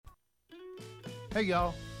Hey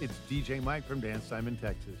y'all, it's DJ Mike from Dance Time in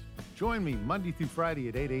Texas. Join me Monday through Friday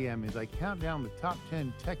at 8 a.m. as I count down the top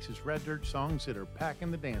 10 Texas Red Dirt songs that are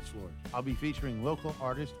packing the dance floor. I'll be featuring local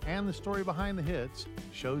artists and the story behind the hits,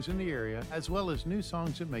 shows in the area, as well as new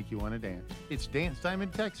songs that make you want to dance. It's Dance Time in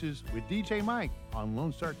Texas with DJ Mike on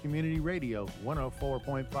Lone Star Community Radio,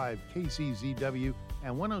 104.5 KCZW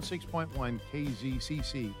and 106.1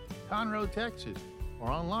 KZCC, Conroe, Texas,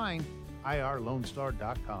 or online,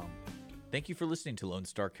 irlonestar.com. Thank you for listening to Lone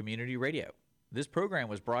Star Community Radio. This program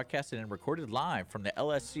was broadcasted and recorded live from the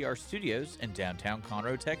LSCR studios in downtown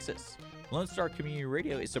Conroe, Texas. Lone Star Community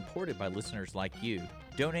Radio is supported by listeners like you.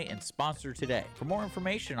 Donate and sponsor today. For more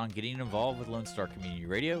information on getting involved with Lone Star Community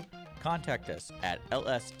Radio, contact us at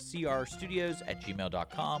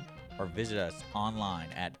lscrstudios@gmail.com or visit us online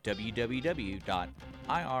at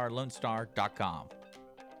www.irlonestar.com.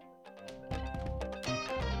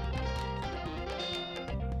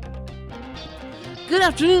 Good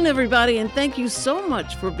afternoon, everybody, and thank you so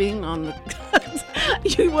much for being on the...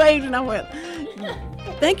 You waved and I went,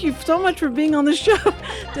 thank you so much for being on the show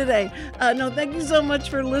today. Thank you so much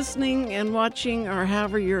for listening and watching, or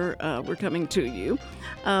however we're coming to you.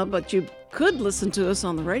 But you could listen to us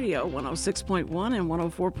on the radio, 106.1 and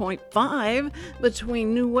 104.5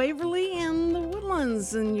 between New Waverly and the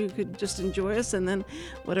Woodlands, and you could just enjoy us. And then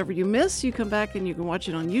whatever you miss, you come back and you can watch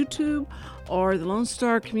it on YouTube or the Lone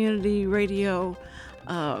Star Community Radio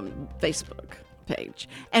Facebook page.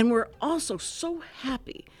 And we're also so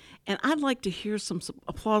happy, and I'd like to hear some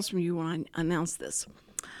applause from you when I announce this.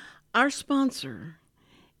 Our sponsor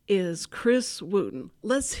is Chris Wooten.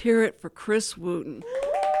 Let's hear it for Chris Wooten.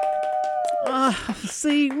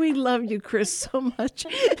 See, we love you, Chris, so much.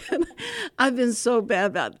 I've been so bad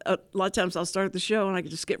about a lot of times I'll start the show and I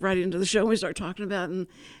can just get right into the show and we start talking about it,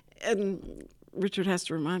 and Richard has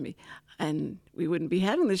to remind me. And we wouldn't be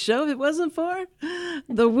having the show if it wasn't for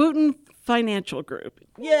the Wooten Financial Group.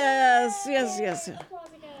 Yes.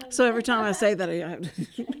 So every time I say that, I have to...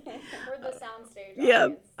 We're the soundstage. Yeah,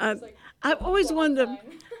 I've always wanted to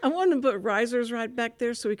put risers right back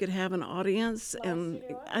there so we could have an audience, and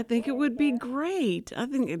I think it would be great. I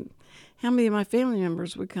think how many of my family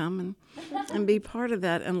members would come and be part of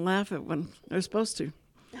that and laugh at when they're supposed to.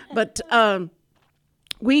 But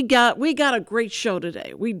we got a great show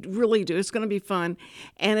today. We really do. It's going to be fun,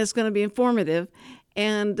 and it's going to be informative,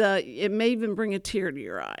 and it may even bring a tear to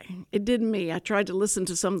your eye. It did me. I tried to listen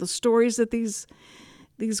to some of the stories that these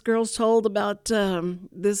girls told about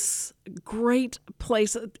this great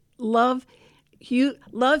place. Love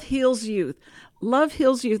heals youth. Love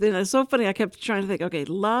heals youth. And it's so funny. I kept trying to think, okay,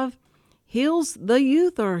 love heals the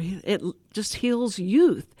youth, or it just heals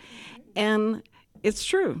youth. And it's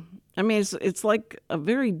true. I mean, it's like a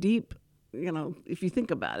very deep, if you think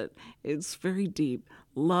about it, it's very deep.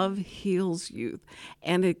 Love heals youth,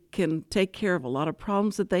 and it can take care of a lot of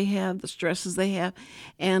problems that they have, the stresses they have,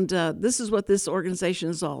 and this is what this organization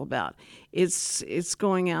is all about. It's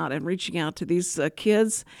going out and reaching out to these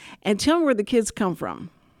kids, and tell me where the kids come from.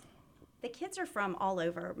 The kids are from all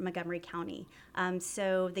over Montgomery County.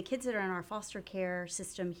 So the kids that are in our foster care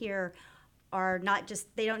system here are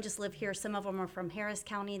they don't just live here. Some of them are from Harris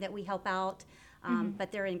County that we help out,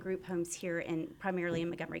 but they're in group homes here primarily in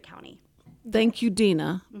Montgomery County. Thank you,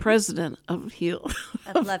 Dina, president of Love Heals.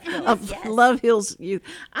 Yes. Love Heals Youth.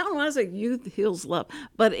 I don't want to say Youth Heals Love,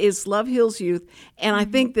 but it's Love Heals Youth. And I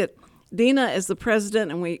think that Dina is the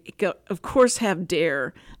president, and we, of course, have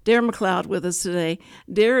Dare McLeod with us today.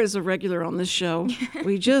 Dare is a regular on this show.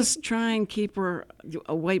 We just try and keep her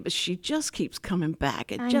away, but she just keeps coming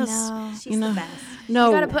back. I know. She's the best. No.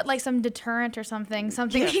 You got to put like some deterrent or something. You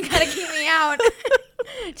got to keep me out.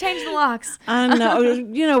 Change the locks. I know.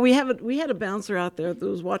 We had a bouncer out there that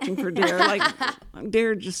was watching for Dare. Like,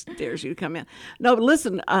 Dare just dares you to come in. No, but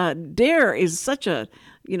listen, Dare is such a,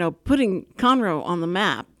 putting Conroe on the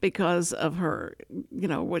map because of her,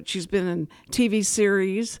 what she's been in TV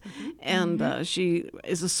series, and she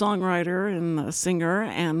is a songwriter and a singer,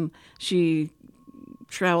 and she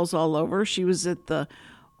travels all over. She was at the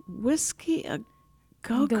Whiskey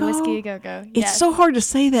Go-Go. The Whiskey Go-Go. It's yes. so hard to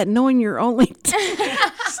say that knowing you're only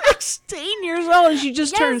 16 years old and she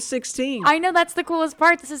just turned 16. I know, that's the coolest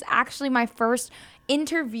part. This is actually my first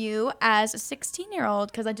interview as a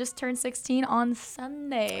 16-year-old because I just turned 16 on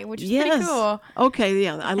Sunday, which is pretty cool. Okay,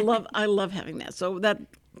 yeah. I love having that. So that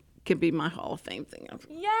could be my Hall of Fame thing up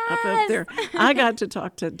there. I got to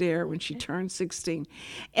talk to Dare when she turned 16.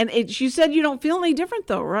 And you said you don't feel any different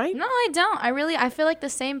though, right? No, I don't. I feel like the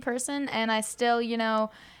same person, and I still,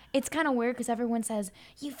 it's kind of weird because everyone says,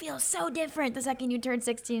 you feel so different the second you turn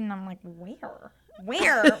 16. And I'm like, where?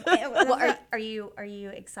 Where? Well, are you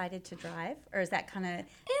excited to drive, or is that kind of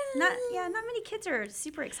not? Yeah, not many kids are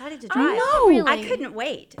super excited to drive. know. Really? I couldn't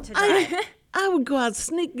wait to drive. I would go out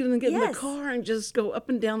sneaking and get in the Yes. car and just go up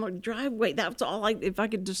and down the driveway. That's all if I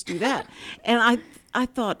could just do that. And I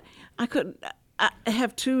thought I could. I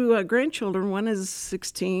have two grandchildren. One is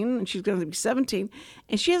 16 and she's going to be 17.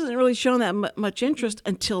 And she hasn't really shown that much interest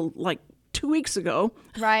until like 2 weeks ago.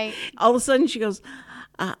 Right. All of a sudden she goes,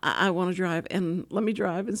 I want to drive and let me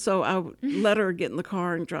drive. And so I let her get in the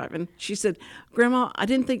car and drive. And she said, Grandma, I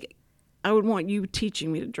didn't think I would want you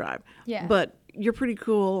teaching me to drive. Yeah. But you're pretty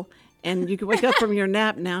cool. And you can wake up from your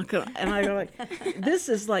nap now. And I go like, this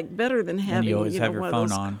is like better than having you always have your one phone of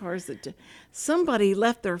those on. cars that somebody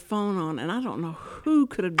left their phone on, and I don't know who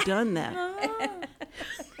could have done that.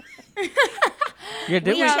 Yeah,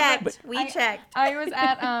 did We we? checked. We checked. I was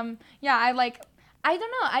at I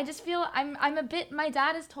don't know. I just feel I'm a bit. My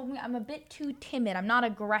dad has told me I'm a bit too timid. I'm not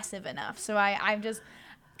aggressive enough. So I'm just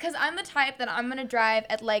because I'm the type that I'm gonna drive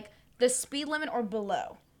at like the speed limit or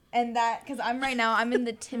below. And that, because I'm in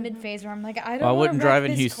the timid phase where I'm like, I don't Well, I want wouldn't to wreck drive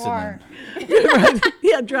in this Houston car. Right.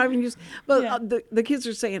 Yeah, driving. But Yeah. the kids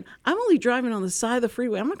are saying, I'm only driving on the side of the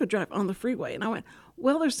freeway. I'm not going to drive on the freeway. And I went,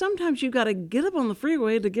 well, there's sometimes you got to get up on the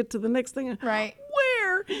freeway to get to the next thing. Right.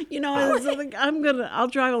 Where? And so like, I'll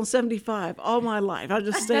drive on 75 all my life. I'll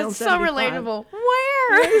just stay on That's so 75. relatable.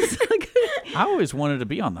 Where? It's like- I always wanted to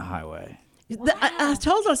be on the highway I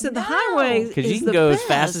told her, I said, the highway because is you can the go best. as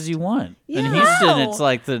fast as you want. In Yeah. Houston, Wow. it's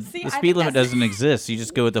like the See, I speed think limit that's- doesn't exist. You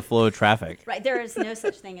just go with the flow of traffic. Right, there is no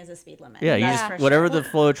such thing as a speed limit. Yeah, you That's just for whatever sure. the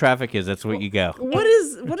flow of traffic is, that's what you go. What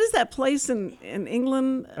is that place in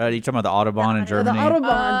England? You talking about the Autobahn in The Germany?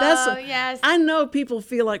 Autobahn. Oh, yes. I know people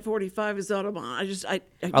feel like 45 is Autobahn.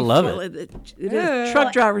 I love feel it. It is.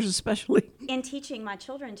 Truck drivers especially. In teaching my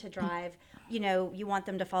children to drive, you want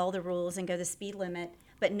them to follow the rules and go the speed limit,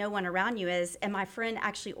 but no one around you is. And my friend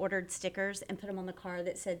actually ordered stickers and put them on the car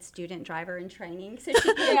that said student driver in training. So she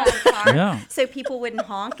put them on the car Yeah. so people wouldn't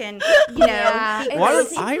honk and, Yeah. be Well,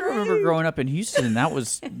 crazy. I remember growing up in Houston, and that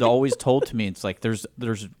was always told to me. It's like there's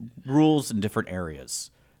rules in different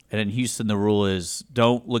areas, and in Houston, the rule is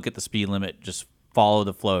don't look at the speed limit, just follow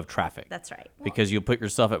the flow of traffic. That's right. Because you'll put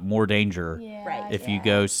yourself at more danger Yeah, Right. if you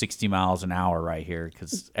go 60 miles an hour right here,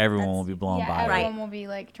 because everyone will be blown Yeah, by. everyone it. will be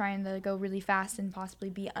like trying to go really fast and possibly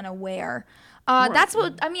be unaware. That's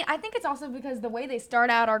what I mean. I think it's also because the way they start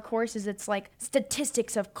out our courses, it's like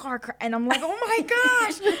statistics of car crash, and I'm like, oh my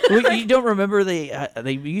gosh. Well, you don't remember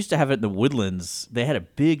they used to have it in the Woodlands. They had a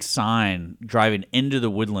big sign driving into the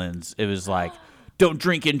Woodlands. It was like, "Don't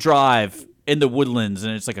drink and drive in the Woodlands,"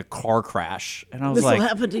 and it's like a car crash. And I was This will like,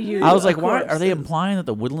 happen to you. I was like, of why course. are they implying that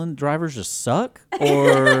the Woodland drivers just suck,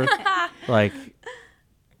 or like,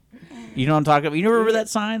 you know what I'm talking about? You remember that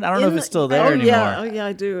sign? I don't know if it's still there anymore. Yeah,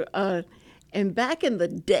 I do. And back in the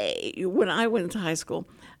day when I went into high school,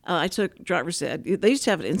 I took driver's ed. They used to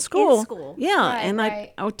have it in school. In school. Yeah, Right, and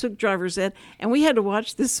right. I took driver's ed, and we had to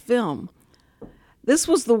watch this film. This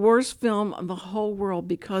was the worst film in the whole world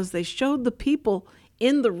because they showed the people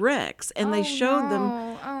in the wrecks, and they showed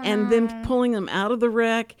them and them pulling them out of the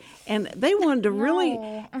wreck, and they wanted to really,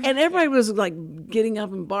 and everybody was like getting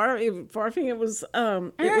up and barfing. It was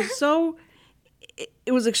so.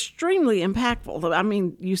 It was extremely impactful. I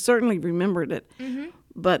mean, you certainly remembered it,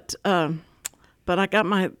 but I got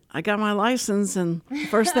my license, and the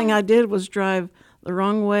first thing I did was drive the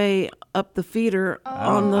wrong way up the feeder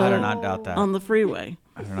on I do not doubt that. the freeway.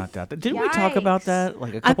 I do not doubt that. Didn't we talk about that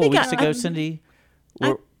like a couple think weeks ago, I- Cindy?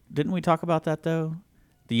 Didn't we talk about that though?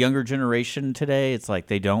 The younger generation today, it's like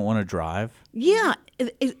they don't want to drive. Yeah,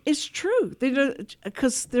 it's true. They do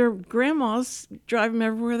because their grandmas drive them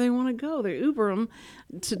everywhere they want to go. They Uber them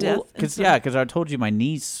to death. Because I told you my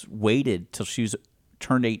niece waited till she was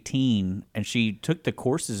turned 18 and she took the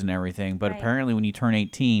courses and everything, but apparently when you turn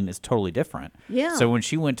 18 it's totally different. Yeah. So when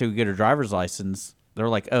she went to get her driver's license, they're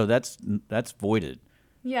like, "Oh, that's voided.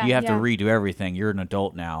 Yeah, You have to yeah. redo everything. You're an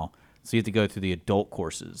adult now." So you have to go through the adult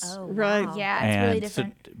courses. Oh, Right. wow. Yeah, it's really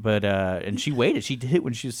different. And she waited. She did it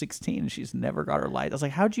when she was 16, and she's never got her license. I was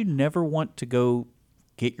like, how'd you never want to go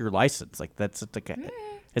get your license? Like that's like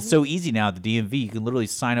it's so easy now at the DMV. You can literally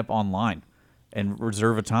sign up online and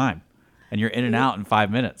reserve a time, and you're in and out in 5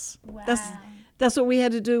 minutes. That's what we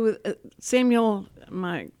had to do with Samuel,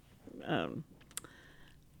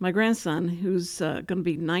 my grandson, who's going to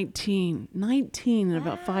be 19 in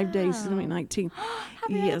about 5 days. He's going to be 19.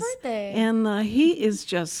 Happy birthday. And he's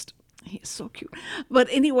so cute. But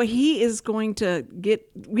anyway, he is going to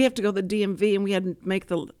we have to go to the DMV, and we had to make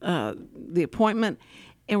the appointment,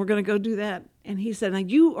 and we're going to go do that. And he said, now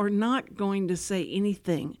you are not going to say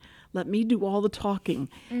anything let me do all the talking.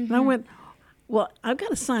 And I went, well, I've got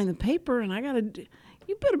to sign the paper, and I got to.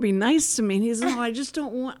 You better be nice to me. And he said, no, I just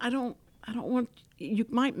don't want. I don't want. You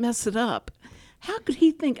might mess it up. How could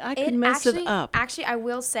he think I could mess it up? Actually, I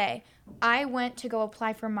will say, I went to go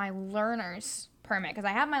apply for my learner's permit because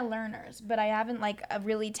I have my learners, but I haven't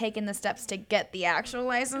really taken the steps to get the actual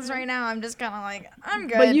license right now. I'm just kind of like, I'm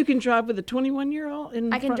good. But you can drive with a 21-year-old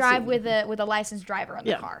in I can front drive seat. with a licensed driver in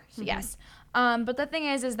the car. So yes. But the thing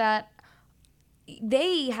is that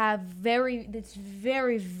they have it's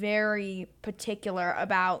very, very particular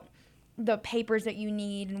about the papers that you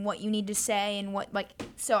need and what you need to say and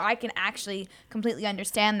so I can actually completely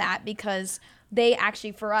understand that because they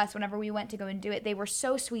actually, for us, whenever we went to go and do it, they were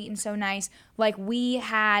so sweet and so nice. Like we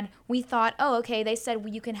thought, oh, okay, they said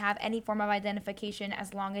you can have any form of identification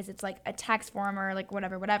as long as it's like a tax form or like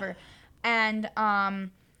whatever. And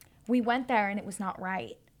we went there and it was not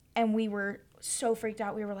right. And we were so freaked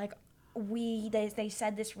out. We were like, they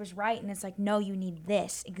said this was right, and it's like, no, you need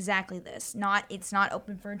this, exactly this. It's not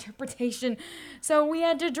open for interpretation. So we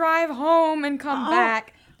had to drive home and come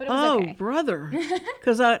back. But it was okay. Oh, brother.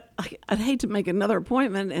 Because I'd hate to make another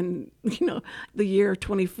appointment in, the year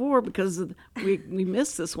 24 because we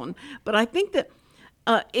missed this one. But I think that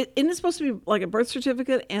isn't it supposed to be like a birth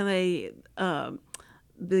certificate and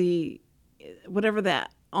whatever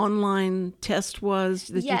that online test was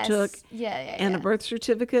that you took? And a birth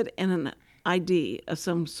certificate and an ID of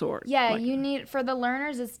some sort. Yeah, you need, for the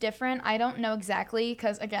learners, it's different. I don't know exactly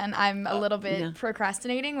because, again, I'm a little bit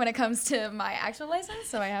procrastinating when it comes to my actual license,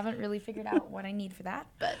 so I haven't really figured out what I need for that.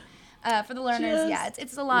 But for the learners,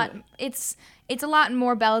 it's a lot. Yeah. It's a lot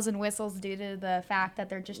more bells and whistles due to the fact that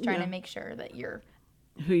they're just trying to make sure that you're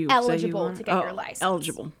eligible to get your license.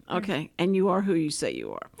 Eligible, okay, and you are who you say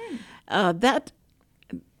you are. That.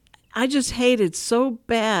 I just hate it so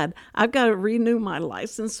bad. I've got to renew my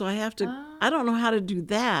license, so I have to. I don't know how to do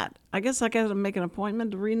that. I guess I got to make an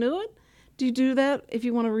appointment to renew it. Do you do that if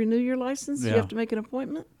you want to renew your license? Yeah. You have to make an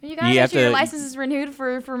appointment. You got to make sure your license is renewed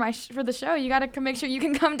for the show. You got to make sure you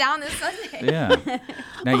can come down this Sunday. Yeah.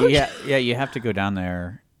 Now, you have to go down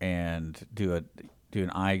there and do an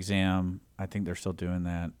eye exam. I think they're still doing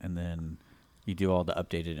that, and then you do all the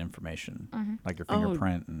updated information, like your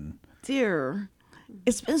fingerprint and. Dear.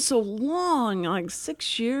 It's been so long, like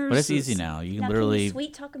 6 years. But it's easy now. You now, literally can you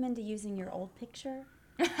sweet talk them into using your old picture.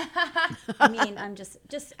 I mean, I'm just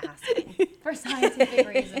asking for scientific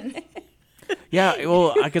reasons. Yeah,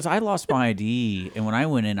 well, because I lost my ID, and when I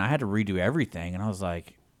went in, I had to redo everything, and I was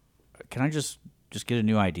like, "Can I just get a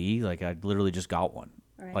new ID?" Like I literally just got one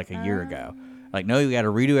like a year ago. Like, no, you got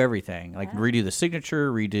to redo everything. Like redo the signature,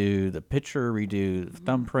 redo the picture, redo the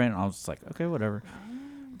thumbprint. And I was just like, okay, whatever.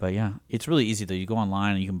 But yeah, it's really easy though. You go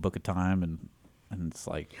online and you can book a time, and it's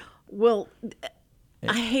like. Well,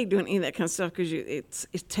 I hate doing any of that kind of stuff because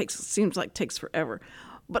it seems like it takes forever.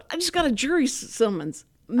 But I just got a jury summons.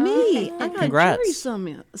 I got Congrats. a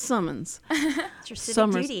jury summons. It's your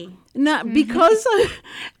civic duty. Not because,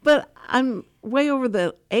 but I'm way over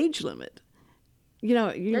the age limit.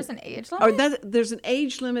 There's an age limit. There's an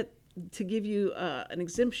age limit to give you an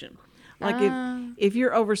exemption. Like if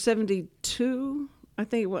you're over 72. I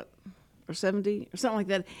think or 70 or something like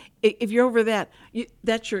that. If you're over that,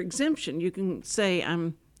 that's your exemption. You can say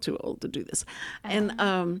I'm too old to do this, and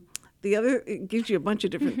the other it gives you a bunch of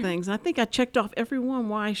different things. And I think I checked off every one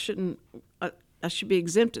why I shouldn't. I should be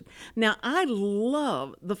exempted. Now I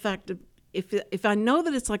love the fact that if I know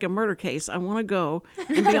that it's like a murder case, I want to go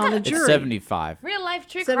and be on the jury. It's 75. Real life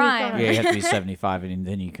true 75. crime. Yeah, you have to be 75, and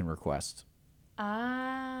then you can request.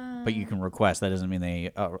 But you can request. That doesn't mean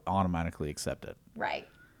they automatically accept it. Right.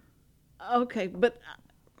 Okay, but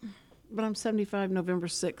I'm 75 November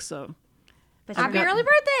 6th, so. But happy early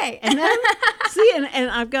birthday! And then, see,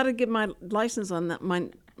 and I've got to get my license on that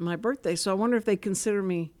my birthday, so I wonder if they consider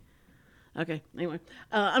me. Okay, anyway,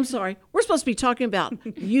 I'm sorry. We're supposed to be talking about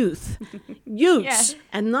youths,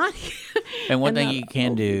 and not. And one thing you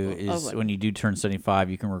can do is when you do turn 75,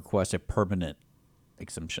 you can request a permanent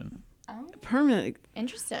exemption. Permanent.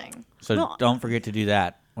 Interesting. So don't forget to do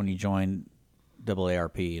that when you join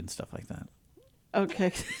AARP and stuff like that.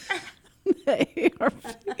 Okay.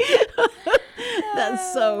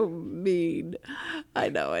 That's so mean. I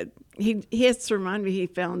know it. He has to remind me he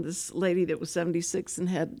found this lady that was 76 and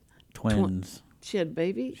had twins. She had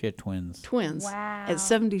baby? She had twins. Wow. At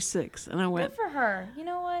 76. And I went. Good for her. You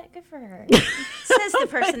know what? Good for her. Says the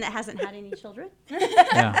person that hasn't had any children.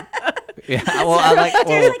 Yeah. Yeah. Well,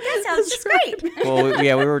 that sounds just great. Well,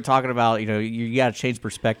 yeah, we were talking about, you got to change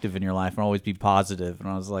perspective in your life and always be positive. And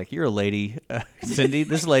I was like, you're a lady, Cindy.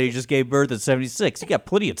 This lady just gave birth at 76. You got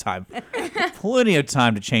plenty of time. Plenty of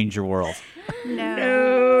time to change your world.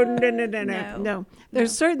 No.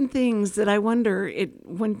 There's certain things that I wonder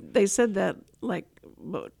when they said that, like,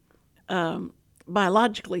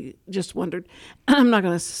 biologically, just wondered. I'm not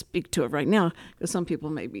going to speak to it right now because some people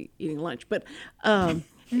may be eating lunch, but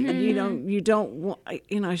you don't want,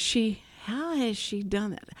 how has she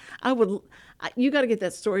done that? You got to get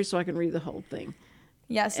that story so I can read the whole thing.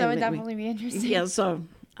 Yes, that would definitely be interesting. Yeah, so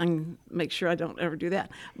I can make sure I don't ever do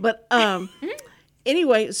that. But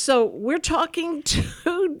anyway, so we're talking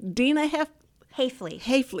to Dina Hafley.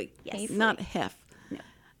 Hafley. Yes. Not Hef. No.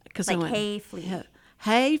 'Cause Like I went, Hafley.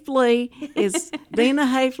 Hafley is Dina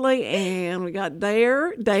Hafley, and we got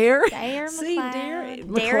Dare. Dare See, McLeod. Dare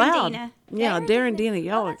Dare and Dina. Yeah, Dare and Dina.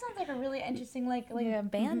 Y'all Oh, are. that sounds like a really interesting, like a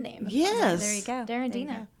band name. Yes. There you go. Dare and There you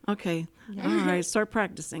Dina. Okay. All right. Start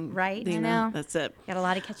practicing. Right. Dina. I know. That's it. Got a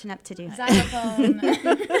lot of catching up to do. Xylophone.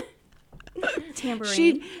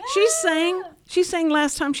 Tambourine. She sang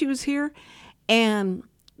last time she was here, and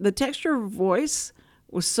the texture of her voice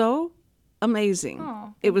was so amazing.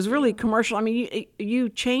 Oh, It was really commercial. I mean, you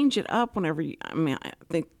change it up whenever I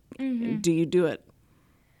think, do you do it?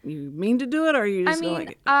 You mean to do it, or you just go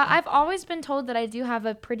like it? I've always been told that I do have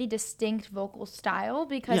a pretty distinct vocal style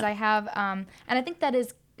because Yeah. I have, and I think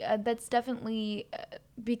that's definitely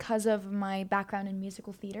because of my background in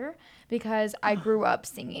musical theater, because I grew up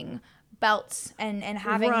singing belts and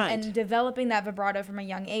having Right. and developing that vibrato from a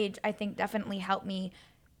young age. I think definitely helped me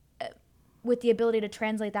with the ability to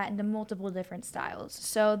translate that into multiple different styles.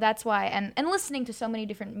 So that's why, and listening to so many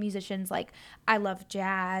different musicians, like I love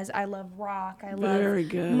jazz, I love rock, I love Very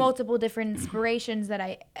good. multiple different inspirations that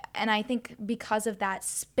I think because of that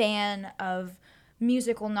span of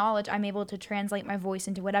musical knowledge, I'm able to translate my voice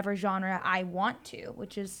into whatever genre I want to,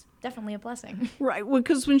 which is definitely a blessing. Right,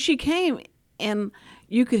 because when she came, and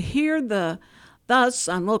you could hear the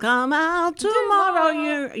sun will come out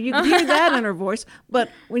tomorrow. You could hear that in her voice.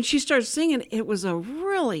 But when she started singing, it was a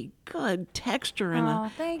really good texture.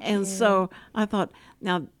 Thank and you. so I thought,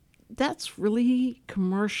 now that's really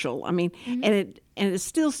commercial. I mean, and it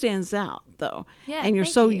still stands out, though. Yeah, and you're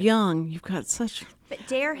thank so you. young. You've got such... But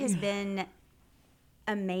Dare has been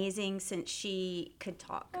amazing since she could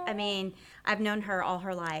talk. I mean, I've known her all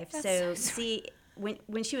her life. So see,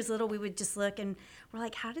 when she was little, we would just look and we're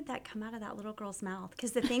like, how did that come out of that little girl's mouth?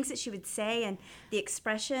 Because the things that she would say and the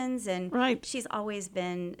expressions, and Right. she's always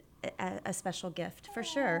been a special gift for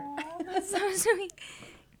sure. That's so sweet.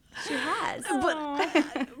 She has.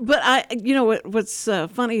 But what's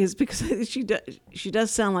funny is because she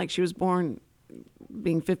does sound like she was born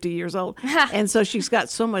being 50 years old, and so she's got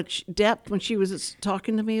so much depth when she was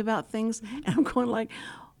talking to me about things, and I'm going like,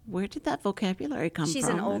 where did that vocabulary come from? She's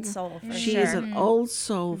an old soul for She sure. is an old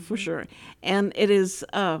soul for sure, and it is,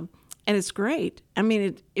 and it's great. I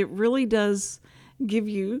mean, it really does give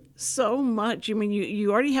you so much. I mean,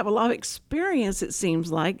 you already have a lot of experience. It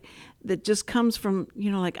seems like that just comes from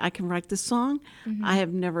like I can write this song. I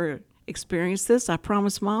have never experienced this. I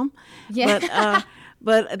promise, Mom. Yeah.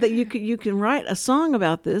 But that you can write a song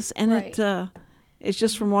about this, and Right. it's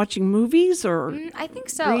just from watching movies or I think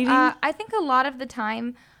so. reading? I think a lot of the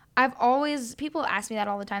time, people ask me that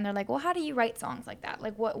all the time. They're like, well, how do you write songs like that?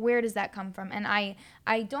 Like, where does that come from? And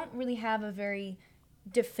I don't really have a very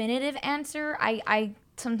definitive answer. I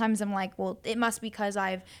sometimes I'm like, well, it must be because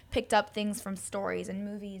I've picked up things from stories and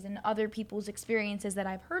movies and other people's experiences that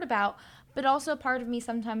I've heard about. But also part of me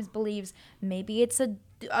sometimes believes maybe it's a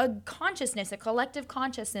consciousness, a collective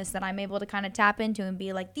consciousness that I'm able to kind of tap into and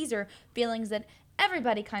be like, these are feelings that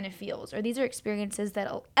everybody kind of feels, or these are experiences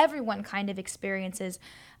that everyone kind of experiences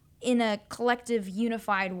in a collective,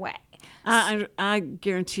 unified way. I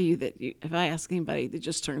guarantee you that if I ask anybody that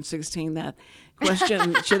just turned 16 that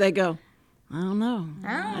question, should they go, I don't know.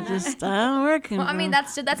 I don't reckon. Well, I mean,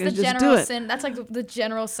 that's the just do general it. that's like the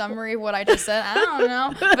general summary of what I just said. I don't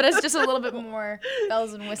know, but it's just a little bit more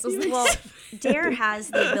bells and whistles. Well, Dare has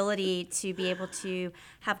the ability to be able to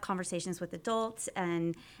have conversations with adults,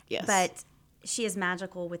 Yes. but she is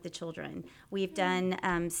magical with the children. We've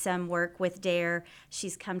done some work with Dare.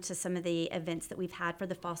 She's come to some of the events that we've had for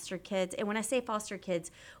the foster kids. And when I say foster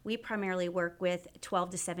kids, we primarily work with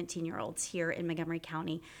 12 to 17-year-olds here in Montgomery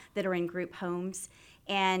County that are in group homes.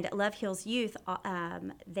 And Love Heals Youth,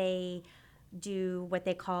 they do what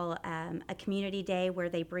they call a community day where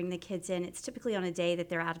they bring the kids in. It's typically on a day that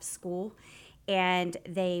they're out of school. And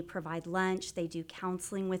they provide lunch, they do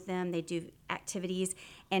counseling with them, they do activities,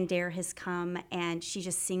 and Dare has come and she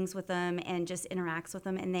just sings with them and just interacts with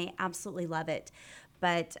them, and they absolutely love it.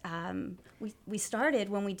 But we started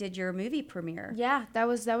when we did your movie premiere. Yeah, that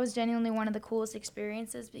was genuinely one of the coolest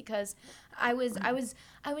experiences, because I was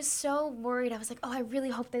so worried. I was like, oh, I really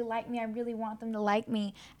hope they like me. I really want them to like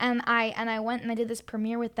me. And I went and I did this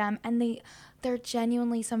premiere with them, and they're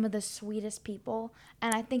genuinely some of the sweetest people.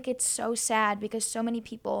 And I think it's so sad because so many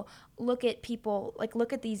people look at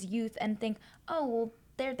these youth and think, oh, well,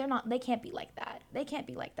 they can't be like that. They can't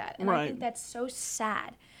be like that. And Right. I think that's so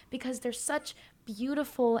sad, because they're such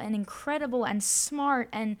beautiful and incredible and smart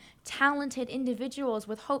and talented individuals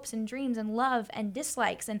with hopes and dreams and love and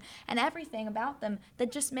dislikes and everything about them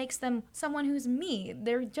that just makes them someone who's me.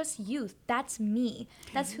 They're just youth. That's me.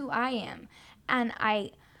 That's who I am. And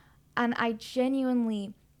I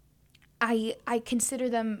genuinely, I consider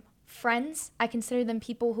them friends. I consider them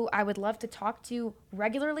people who I would love to talk to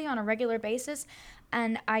regularly on a regular basis.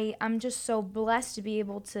 And I'm just so blessed to be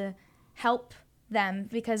able to help them,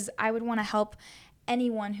 because I would want to help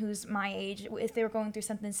anyone who's my age if they were going through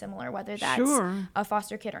something similar, whether that's Sure. a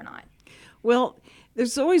foster kid or not. Well,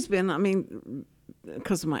 there's always been, I mean,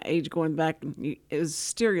 because of my age going back, it was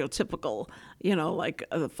stereotypical, like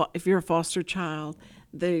if you're a foster child,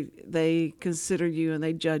 they consider you and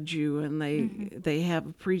they judge you, and they have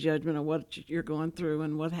a prejudgment of what you're going through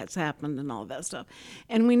and what has happened and all that stuff.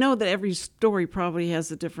 And we know that every story probably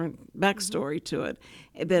has a different backstory to it,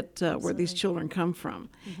 that where these children come from.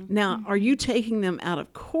 Now, are you taking them out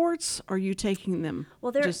of courts? Or are you taking them?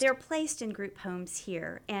 Well, they're placed in group homes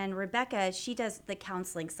here, and Rebecca, she does the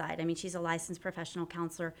counseling side. I mean, she's a licensed professional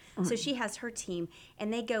counselor, so she has her team,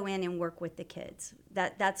 and they go in and work with the kids.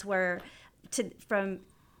 That's where, from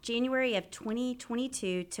January of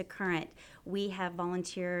 2022 to current, we have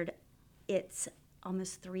volunteered. It's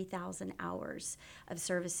almost 3,000 hours of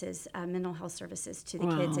services, mental health services to the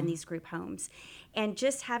kids in these group homes, and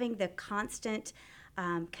just having the constant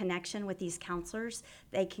connection with these counselors.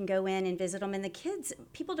 They can go in and visit them, and the kids,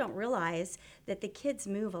 people don't realize that the kids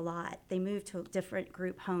move a lot. They move to different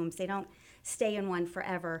group homes. They don't stay in one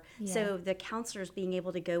forever. Yeah. So the counselors being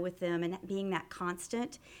able to go with them and being that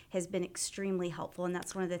constant has been extremely helpful, and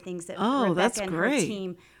that's one of the things that that's Rebecca and great. her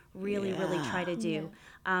team really try to do.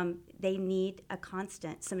 They need a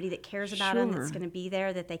constant, somebody that cares about them, that's Sure. going to be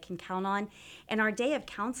there, that they can count on. And our day of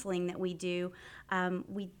counseling that we do,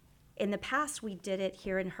 in the past, we did it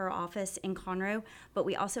here in her office in Conroe, but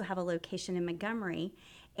we also have a location in Montgomery,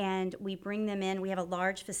 and we bring them in. We have a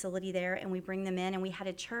large facility there, and we bring them in, and we had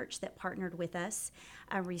a church that partnered with us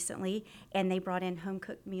recently, and they brought in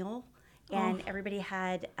home-cooked meal, and everybody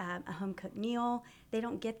had a home-cooked meal. They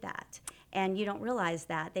don't get that, and you don't realize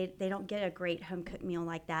that. They don't get a great home-cooked meal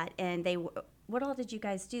like that, and what all did you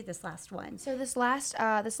guys do this last one? So this last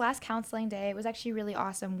counseling day, it was actually really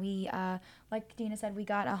awesome. We, like Dina said, we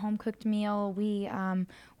got a home cooked meal. I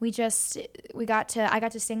got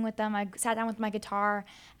to sing with them. I sat down with my guitar,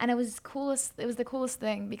 and it was the coolest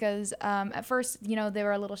thing, because at first, they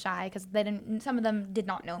were a little shy because some of them did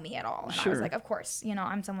not know me at all. And I was Sure. like, of course,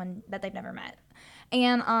 I'm someone that they've never met.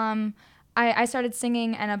 And I started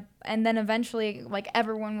singing, and then eventually, like,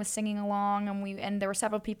 everyone was singing along, and there were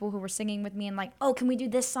several people who were singing with me, and like, oh, can we do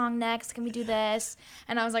this song next? Can we do this?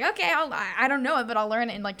 And I was like, okay, I don't know it, but I'll learn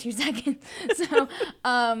it in like 2 seconds. So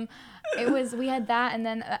we had that, and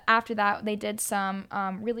then after that, they did some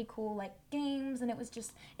really cool like games, and there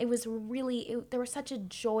was such a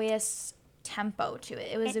joyous tempo to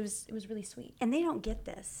it. It was really sweet. And they don't get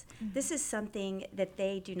this. This is something that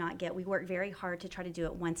they do not get. We work very hard to try to do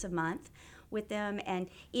it once a month with them, and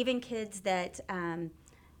even kids that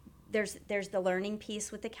there's the learning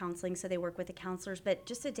piece with the counseling, so they work with the counselors, but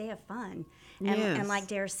just a day of fun. And like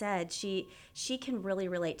Dare said, she can really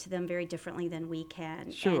relate to them very differently than we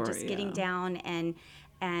can. Sure, and just getting down and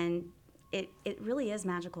it really is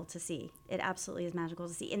magical to see. It absolutely is magical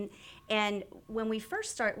to see. And when I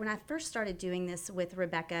first started doing this with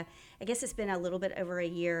Rebecca, I guess it's been a little bit over a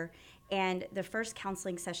year. And the first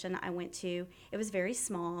counseling session I went to, it was very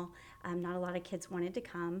small. Not a lot of kids wanted to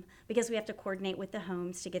come because we have to coordinate with the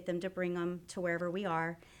homes to get them to bring them to wherever we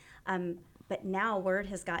are. But now word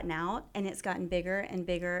has gotten out, and it's gotten bigger and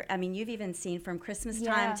bigger. I mean, you've even seen from Christmas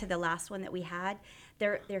time to the last one that we had,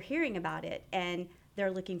 they're hearing about it, and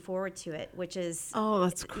they're looking forward to it, which is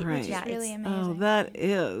that's great. Which is really amazing. Oh, that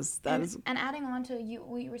is. And adding on to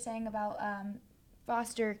what you were saying about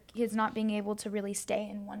foster kids not being able to really stay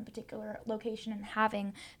in one particular location and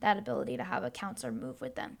having that ability to have a counselor move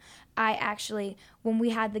with them. I actually, when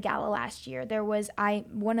we had the gala last year, there was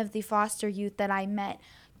one of the foster youth that I met,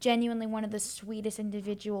 genuinely one of the sweetest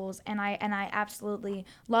individuals, and I absolutely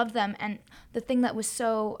loved them. And the thing that was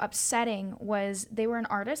so upsetting was they were an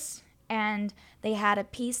artist, and they had a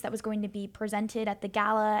piece that was going to be presented at the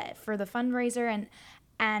gala for the fundraiser,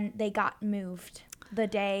 and they got moved the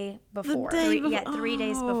day before. Three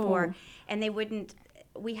days before, and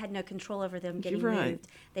we had no control over them getting moved.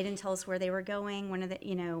 They didn't tell us where they were going,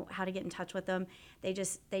 how to get in touch with them.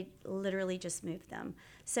 They literally just moved them.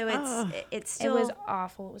 So it's still, it was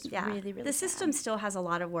awful. It was really, really the system still has a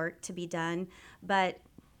lot of work to be done, but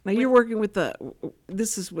now you're working with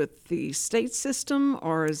this is with the state system,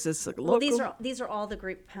 or is this a local? Well, these are all the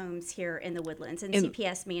group homes here in the Woodlands, and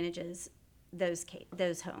CPS manages those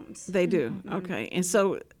homes. They do, okay, and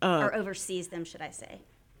so or oversees them, should I say?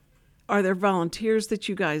 Are there volunteers that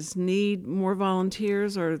you guys need? More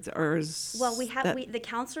volunteers, or is well, the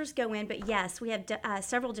counselors go in, but yes, we have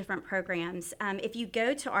several different programs. If you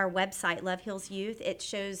go to our website, Love Heals Youth, it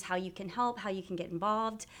shows how you can help, how you can get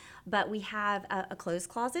involved. But we have a clothes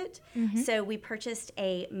closet. So we purchased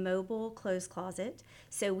a mobile clothes closet.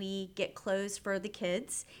 So we get clothes for the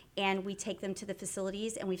kids, and we take them to the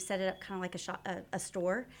facilities, and we've set it up kind of like a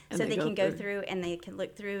store, and so they can go through and they can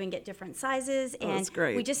look through and get different sizes. And that's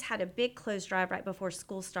great. We just had a big clothes drive right before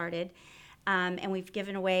school started, and we've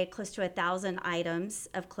given away close to 1,000 items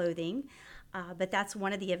of clothing. But that's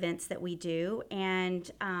one of the events that we do,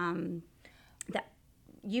 and that.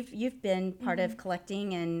 You've been part of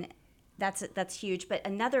collecting, and that's huge. But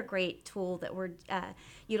another great tool that we're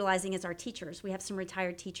utilizing is our teachers. We have some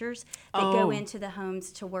retired teachers that go into the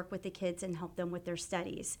homes to work with the kids and help them with their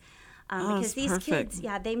studies. Because these kids,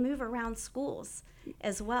 they move around schools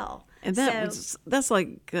as well. And that's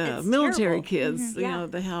like military terrible. Kids, you know,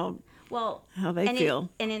 how they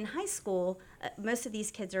feel. And in high school, most of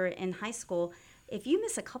these kids are in high school. If you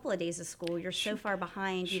miss a couple of days of school, you're so far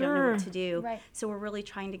behind, you don't know what to do. Right. So we're really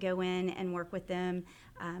trying to go in and work with them.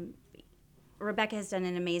 Rebecca has done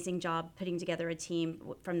an amazing job putting together a team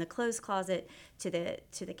from the clothes closet to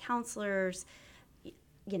the counselors.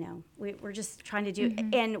 You know, we're just trying to do,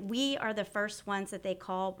 and we are the first ones that they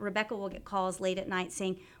call. Rebecca will get calls late at night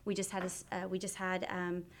saying, we just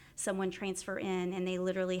had someone transfer in, and they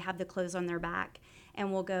literally have the clothes on their back.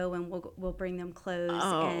 And we'll go and we'll bring them clothes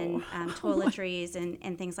and toiletries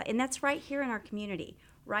and things and that's right here in our community,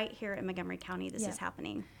 right here in Montgomery County. This is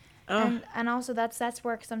happening. And also that's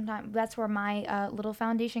where my little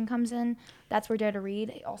foundation comes in. That's where Dare to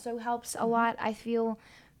Read also helps a lot. I feel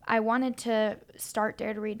I wanted to start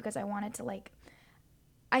Dare to Read because I wanted to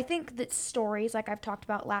I think that stories, like I've talked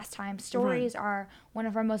about last time, stories are one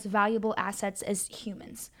of our most valuable assets as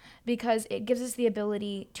humans because it gives us the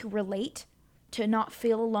ability to relate, to not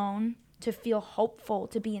feel alone, to feel hopeful,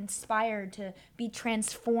 to be inspired, to be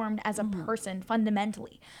transformed as a person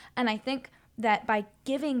fundamentally. And I think that by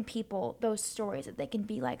giving people those stories that they can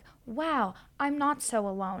be like, wow, I'm not so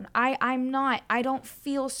alone. I don't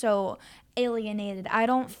feel so alienated.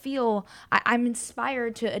 I'm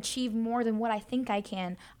inspired to achieve more than what I think I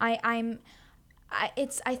can. I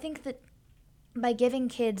think that by giving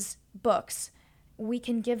kids books, we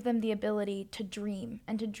can give them the ability to dream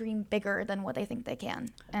and to dream bigger than what they think they can.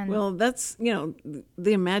 And well, that's, the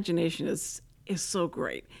imagination is so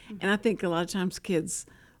great. And I think a lot of times kids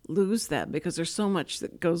lose that because there's so much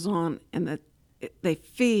that goes on and that they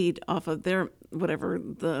feed off of their, whatever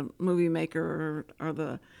the movie maker or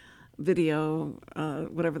the video,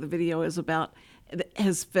 whatever the video is about,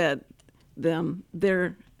 has fed them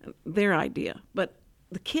their idea. But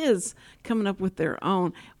the kids coming up with their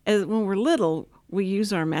own, when we're little, we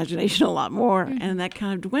use our imagination a lot more, and that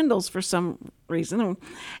kind of dwindles for some reason.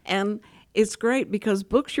 And it's great because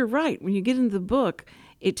books, you're right. When you get into the book,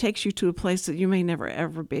 it takes you to a place that you may never,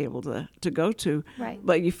 ever be able to go to. Right.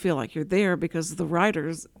 But you feel like you're there because the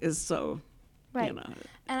writers is so, and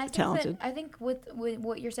I think talented. I think with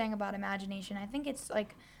what you're saying about imagination, I think it's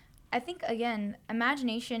again,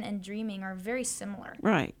 imagination and dreaming are very similar.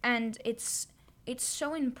 Right. And it's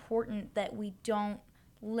so important that we don't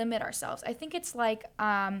limit ourselves. I think it's like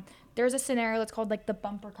there's a scenario that's called like the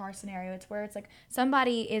bumper car scenario. It's where it's like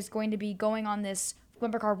somebody is going to be going on this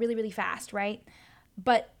bumper car really, really fast, right?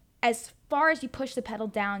 But as far as you push the pedal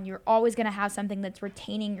down, you're always going to have something that's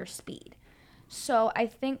retaining your speed. So I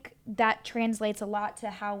think that translates a lot to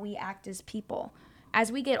how we act as people. As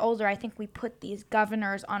we get older, I think we put these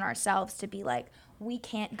governors on ourselves to be like, we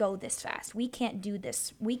can't go this fast. We can't do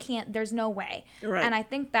this. There's no way. Right. And I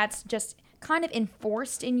think that's just kind of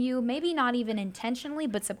enforced in you, maybe not even intentionally,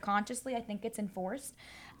 but subconsciously, I think it's enforced.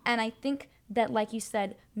 And I think that, like you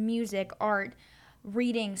said, music, art,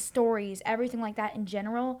 reading, stories, everything like that in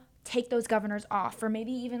general, take those governors off for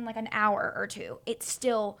maybe even like an hour or two. It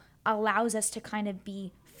still allows us to kind of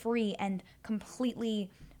be free and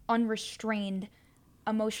completely unrestrained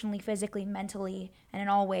emotionally, physically, mentally, and in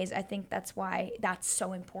all ways. I think that's why that's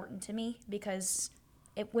so important to me, because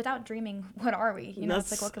without dreaming, what are we? You know,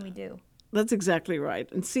 it's like, what can we do? That's exactly right.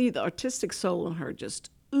 And see, the artistic soul in her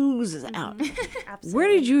just oozes out. Absolutely. Where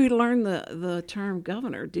did you learn the term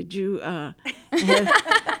governor? Did you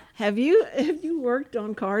have you worked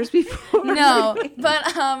on cars before? No,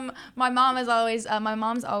 but my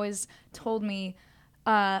mom's always told me,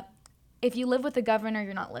 if you live with the governor,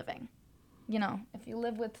 you're not living. You know, if you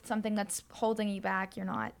live with something that's holding you back, you're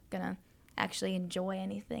not gonna actually enjoy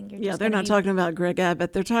anything. They're not talking about Greg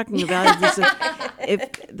Abbott. They're talking about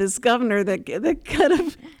this governor that kind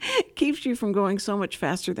of keeps you from going so much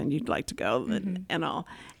faster than you'd like to go, and all.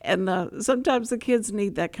 And sometimes the kids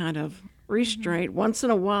need that kind of restraint. Once in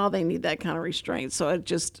a while, they need that kind of restraint. So it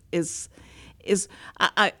just is.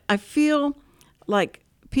 I feel like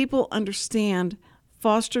people understand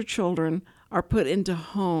foster children are put into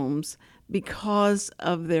homes because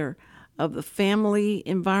of the family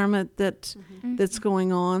environment that's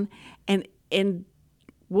going on, and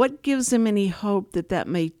what gives them any hope that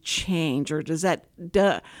may change, or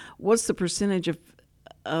what's the percentage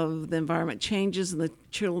of the environment changes and the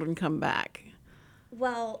children come back?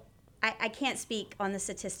 Well, I can't speak on the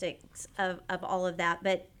statistics of all of that,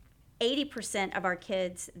 but 80% of our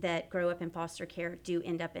kids that grow up in foster care do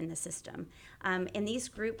end up in the system. In these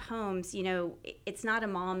group homes, you know, it's not a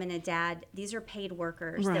mom and a dad. These are paid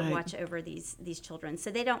workers that watch over these children. So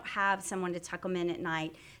they don't have someone to tuck them in at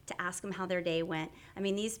night to ask them how their day went. I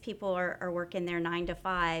mean, these people are working their 9 to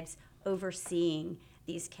 5s overseeing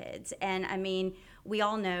these kids. And I mean, we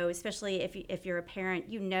all know, especially if you're a parent,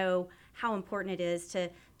 you know how important it is to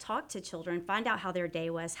talk to children, find out how their day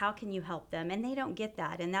was, how can you help them, and they don't get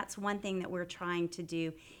that. And that's one thing that we're trying to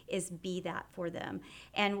do, is be that for them.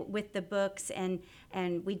 And with the books, and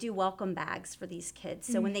we do welcome bags for these kids.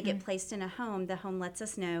 So when they get placed in a home, the home lets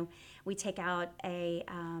us know. We take out a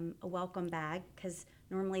welcome bag, because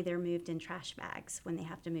normally they're moved in trash bags when they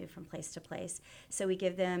have to move from place to place. So we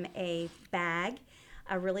give them a bag,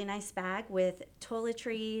 a really nice bag with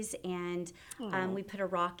toiletries, and we put a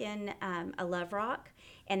rock in, a love rock,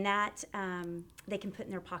 and that they can put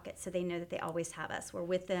in their pocket, so they know that they always have us. We're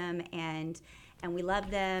with them, and we love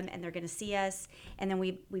them, and they're going to see us. And then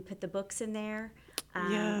we put the books in there.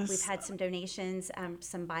 Yes. We've had some donations,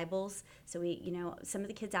 some Bibles. So some of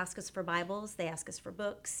the kids ask us for Bibles. They ask us for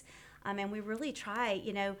books. And we really try,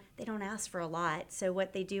 they don't ask for a lot. So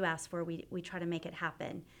what they do ask for, we try to make it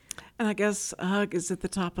happen. And I guess a hug is at the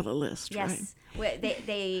top of the list, right? Yes,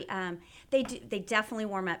 they definitely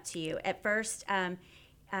warm up to you at first. And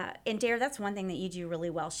Dare, that's one thing that you do really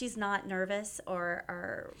well. She's not nervous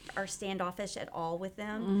or standoffish at all with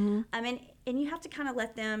them. And you have to kind of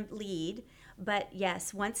let them lead. But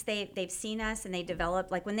yes, once they've seen us and they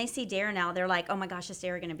develop, like when they see Dare now, they're like, oh my gosh, is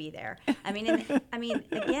Dare going to be there?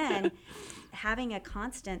 Again, having a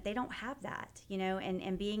constant, they don't have that,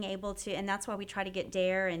 and being able to, and that's why we try to get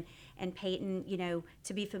Dare and Peyton,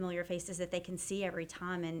 to be familiar faces that they can see every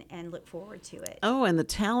time and look forward to it. Oh, and the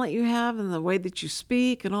talent you have and the way that you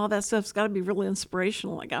speak and all that stuff's got to be really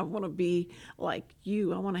inspirational. Like, I want to be like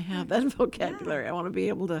you. I want to have that vocabulary. I want to be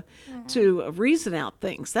able to reason out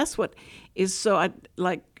things. That's what is so,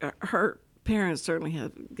 her parents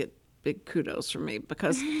certainly get big kudos from me,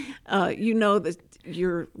 because that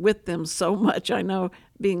you're with them so much. I know,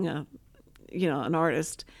 being an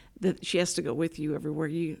artist, that she has to go with you everywhere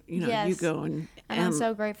you go, and I'm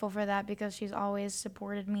so grateful for that, because she's always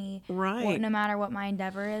supported me. Right. No matter what my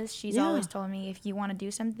endeavor is, she's always told me, if you want to do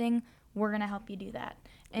something, we're gonna help you do that.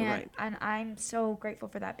 And I'm so grateful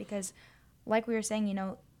for that, because, like we were saying,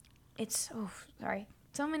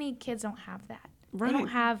 so many kids don't have that. Right.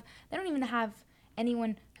 They don't even have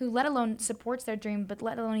anyone who, let alone supports their dream, but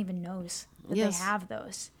let alone even knows that they have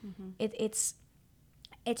those.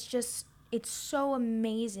 It's so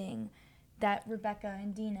amazing that Rebecca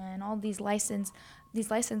and Dina and all these licensed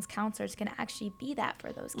counselors can actually be that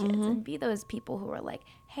for those kids, and be those people who are like,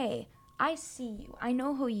 hey, I see you. I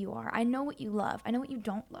know who you are. I know what you love. I know what you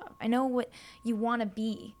don't love. I know what you want to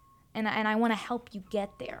be, and I want to help you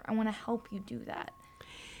get there. I want to help you do that.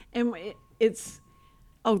 And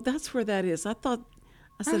that's where that is. I said,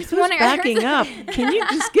 was who's wondering- backing up? Can you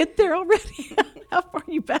just get there already? How far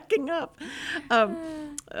are you backing up?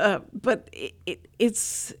 But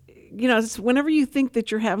it's whenever you think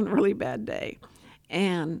that you're having a really bad day,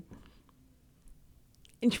 and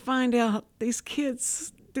you find out these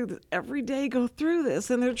kids do this every day, go through this,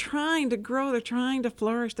 and they're trying to grow, they're trying to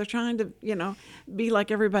flourish, they're trying to, be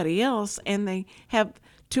like everybody else, and they have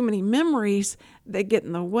too many memories that get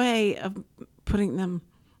in the way of putting them,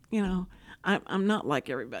 I'm not like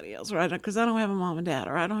everybody else, right? Because I don't have a mom and dad,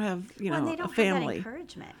 or I don't have, Well, and they a don't have family. that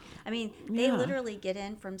encouragement. I mean, they Yeah. literally get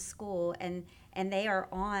in from school and they are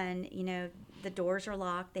on, the doors are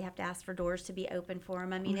locked. They have to ask for doors to be open for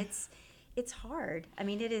them. I mean, it's hard. I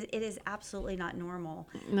mean, it is absolutely not normal.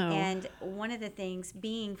 No. And one of the things,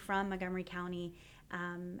 being from Montgomery County,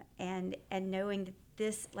 and knowing that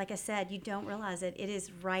this, like I said, you don't realize it. It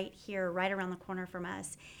is right here, right around the corner from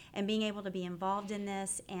us, and being able to be involved in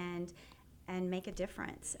this and make a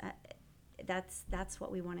difference. That's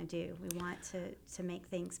what we want to do. We want to make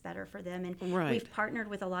things better for them. And Right. we've partnered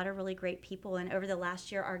with a lot of really great people. And over the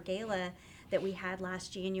last year, our gala that we had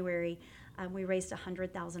last January, we raised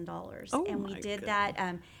 $100,000. Oh, and we my did goodness.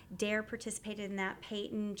 that. Dare participated in that.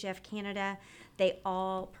 Peyton, Jeff Canada, they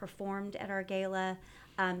all performed at our gala.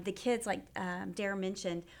 The kids, like Dare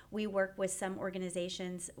mentioned, we work with some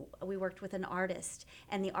organizations. We worked with an artist,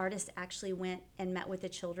 and the artist actually went and met with the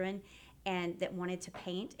children and that wanted to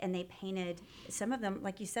paint, and they painted. Some of them,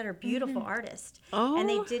 like you said, are beautiful artists, and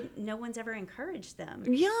they Oh. didn't. No one's ever encouraged them.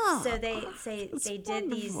 Yeah. So they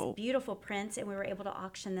did these wonderful. beautiful prints, and we were able to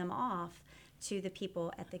auction them off to the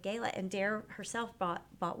people at the gala. And Dare herself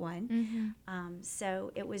bought one.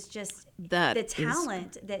 So it was just That the is-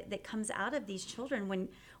 talent that comes out of these children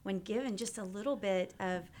when given just a little bit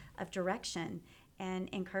of direction and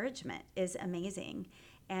encouragement is amazing.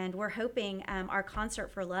 And we're hoping our concert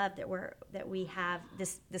for love that we have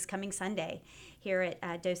this coming Sunday here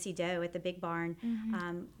at Do-Si Do at the Big Barn.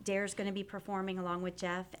 Dare's going to be performing along with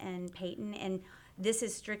Jeff and Peyton, and this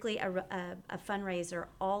is strictly a fundraiser.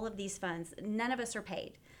 All of these funds, none of us are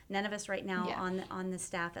paid. None of us right now Yeah. on the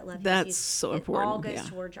staff at Love That's Hughes. so It all important, goes yeah.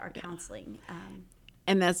 towards our counseling.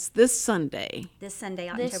 And that's this Sunday, This Sunday,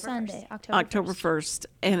 October This Sunday, 1st, October 1st,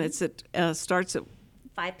 and it's starts at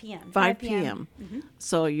 5 p.m. 5 p.m. p.m.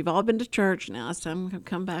 So you've all been to church now. It's time to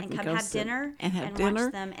come back and and come go have sit dinner and have watch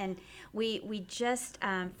dinner. them. And we just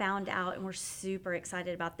found out, and we're super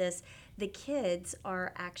excited about this. The kids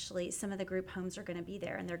are actually, some of the group homes are going to be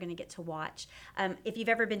there, and they're going to get to watch. If you've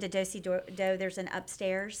ever been to Do-Si Do, there's an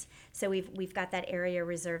upstairs, so we've got that area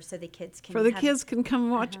reserved so the kids can For the have, kids can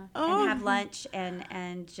come watch. Oh, and have lunch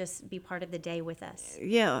and just be part of the day with us.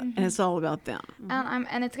 yeah, and it's all about them.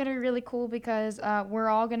 And it's gonna be really cool because we're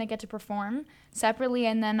all gonna get to perform separately,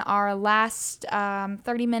 and then our last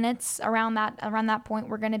 30 minutes around that point,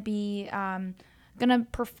 we're gonna be gonna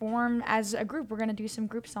perform as a group. We're gonna do some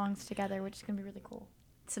group songs together, which is gonna be really cool.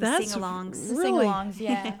 Some That's sing-alongs. Some Really? sing-alongs,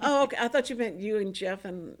 yeah. Oh, okay. I thought you meant you and Jeff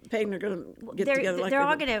and Peyton are going to get together. Like they're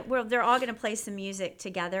all they do. they're all gonna play some music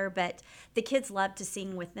together, but the kids love to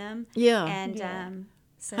sing with them. Yeah. And Yeah.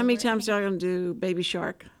 so How many we're- times are y'all going to do Baby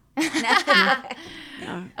Shark?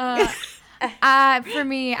 For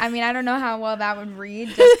me, I mean, I don't know how well that would read,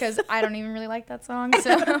 just because I don't even really like that song.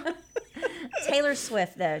 So Taylor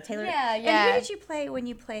Swift though. Taylor. Yeah, And yeah. who did you play when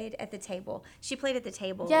you played at the table? She played at the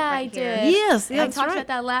table. yeah, right I here. did. Yes, And yeah, I that's talked right. about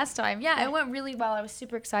that last time. Yeah, it went really well. I was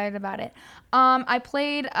super excited about it. I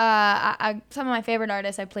played some of my favorite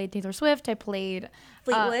artists. I played Taylor Swift. I played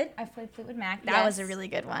Fleetwood. I played Fleetwood Mac. That was a Yes. really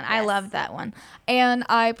good one. I Yes. loved that one. And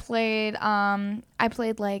I played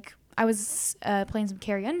I was playing some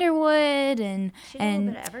Carrie Underwood and She did a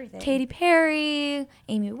little bit of everything. Katy Perry,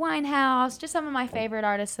 Amy Winehouse, just some of my favorite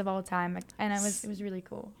artists of all time. And it was really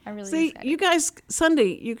cool. I really See, was you guys,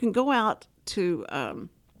 Sunday, you can go out to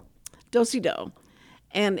Do-Si Do,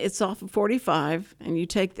 and it's off of 45, and you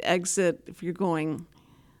take the exit if you're going,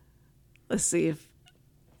 let's see if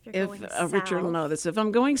you're going Richard will south, know this. If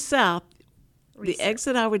I'm going south, the Research.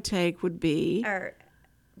 exit I would take would be or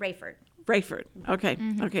Rayford. Rayford. Okay,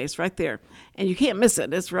 okay, it's right there, and you can't miss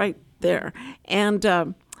it. It's right there, and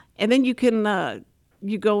then you can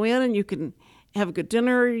you go in and you can have a good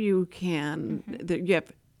dinner. You can you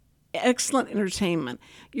have excellent entertainment.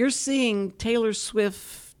 You're seeing Taylor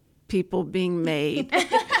Swift people being made,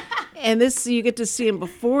 and this you get to see them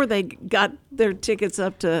before they got their tickets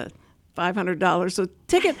up to $500. So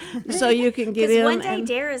so you can get Because in. one day and-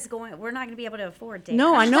 Dare is going. We're not going to be able to afford Dare.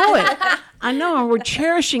 no, I know it. I know, and we're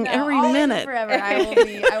cherishing every Always and minute. forever. I will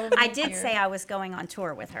be. I did here. say I was going on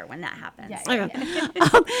tour with her when that happens. Yeah,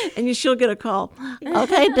 And she'll get a call.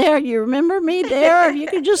 Okay, Dare, you remember me, Dare? If you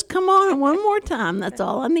could just come on one more time, that's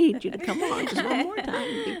all I need you to come on, just one more time,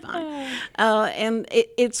 you'll be fine. And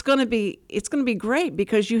it's going to be great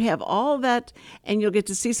because you have all that, and you'll get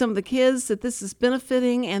to see some of the kids that this is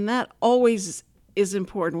benefiting, and that always is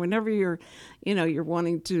important. Whenever you're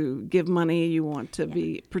wanting to give money, you want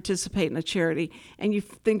to participate in a charity, and you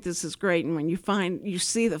think this is great, and when you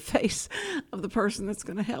see the face of the person that's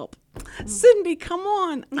going to help. Cindy, come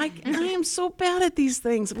on! I am so bad at these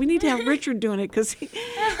things. We need to have Richard doing it because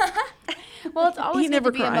Well, it's always He good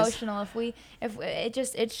never to be cries. emotional. If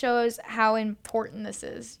it shows how important this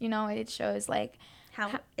is. You know, it shows like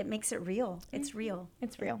How it makes it real. It's real.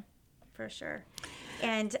 it's real. For sure.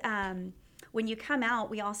 And when you come out,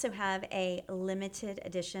 we also have a limited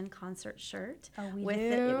edition concert shirt we with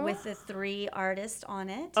do? with the 3 artists on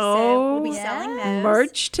it. Oh, so we'll be selling those.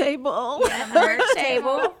 Merch table. Yeah, merch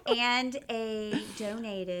table and a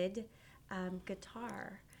donated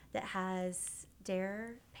guitar that has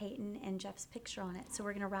Dare, Peyton, and Jeff's picture on it. So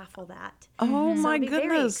we're going to raffle that. Oh, So my it'll be very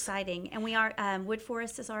goodness. exciting. And we are Wood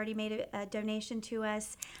Forest has already made a donation to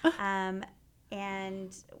us,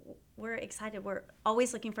 and we're excited. We're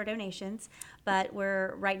always looking for donations, but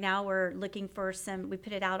right now we're looking for some. We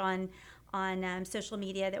put it out on social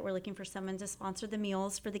media that we're looking for someone to sponsor the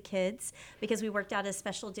meals for the kids, because we worked out a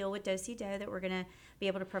special deal with Do-Si-Do that we're going to be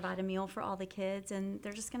able to provide a meal for all the kids, and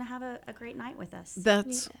they're just going to have a great night with us.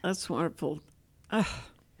 That's wonderful.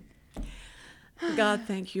 God,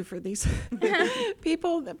 thank you for these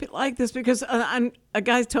people that like this, because a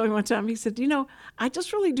guy told me one time, he said, I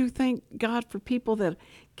just really do thank God for people that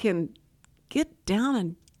can get down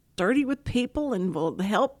and dirty with people and will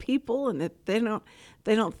help people, and that they don't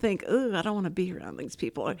think, oh, I don't want to be around these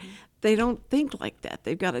people. Mm-hmm. They don't think like that.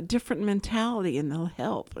 They've got a different mentality and they'll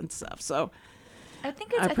help and stuff. So I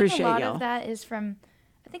think I appreciate a lot y'all. of that is from,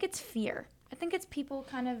 I think it's fear. I think it's people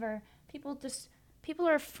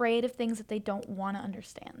are afraid of things that they don't want to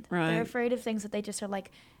understand. Right. They're afraid of things that they just are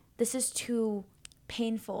like, this is too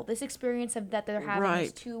painful. This experience that they're having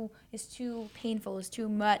Right. is too painful, is too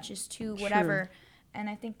much, is too whatever. And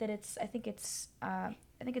I think that it's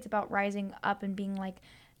about rising up and being like,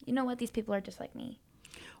 you know what, these people are just like me.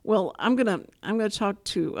 Well, I'm gonna talk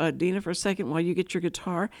to Dina for a second while you get your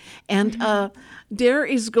guitar, and Dare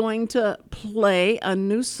is going to play a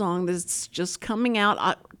new song that's just coming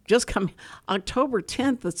out. October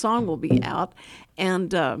 10th. The song will be out,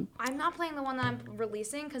 and I'm not playing the one that I'm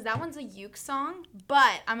releasing because that one's a uke song,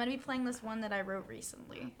 but I'm gonna be playing this one that I wrote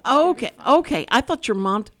recently. okay. I thought your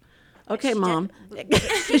mom. Okay, Mom.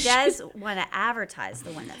 She does want to advertise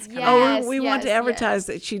the one that's coming. Yes, we want to yes, advertise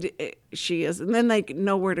that she is, and then they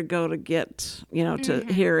know where to go to get, to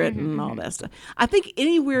hear it and all that stuff. I think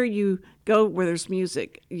anywhere you go where there's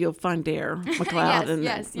music, you'll find Dare McLeod,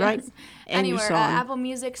 yes. right? And your Anywhere, song. Apple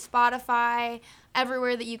Music, Spotify,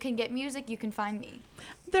 everywhere that you can get music, you can find me.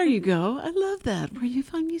 There you go. I love that. Where you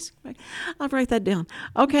find music. I'll write that down.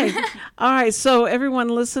 Okay. All right. So everyone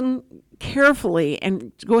listen carefully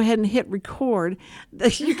and go ahead and hit record.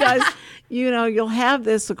 You guys, you'll have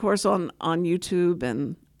this, of course, on YouTube,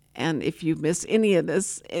 and if you miss any of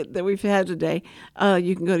this that we've had today,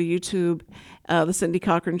 you can go to YouTube, the Cindy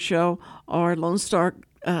Cochran Show, or Lone Star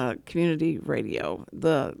Community Radio.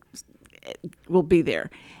 We'll be there.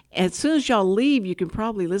 As soon as y'all leave, you can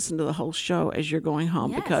probably listen to the whole show as you're going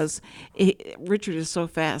home, because Richard is so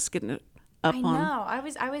fast getting it up on. I know. I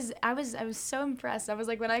was so impressed. I was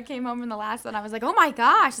like, when I came home from the last one, I was like, oh my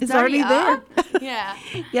gosh, it's already there. up? Yeah.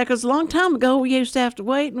 Yeah, because a long time ago, we used to have to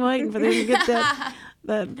wait for them to get that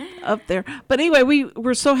up there. But anyway,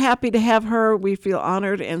 we're so happy to have her. We feel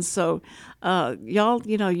honored. And so, y'all,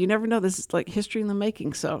 you never know. This is like history in the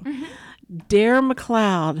making. So, Dare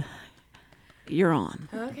McLeod, you're on.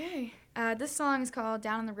 Okay. This song is called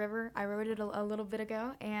Down in the River. I wrote it a little bit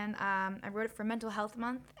ago, and I wrote it for Mental Health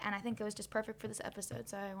Month, and I think it was just perfect for this episode,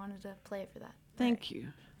 so I wanted to play it for that. Thank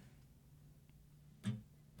you.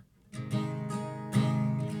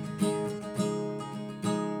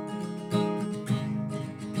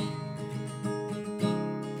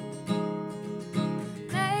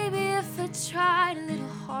 Maybe if I tried a little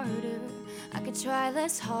harder, I could try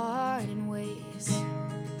less hard in ways.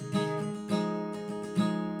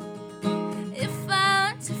 If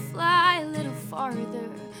I learned to fly a little farther,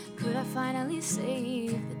 could I finally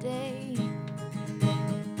save the day?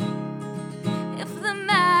 If the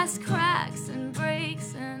mask cracks and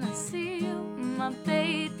breaks and I seal my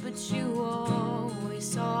fate, but you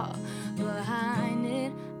always saw behind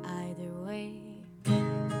it either way.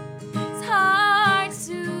 It's hard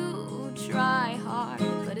to try hard,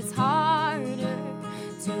 but it's harder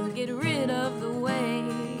to get rid of the weight.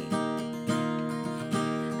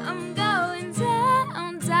 I'm going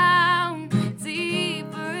down, down,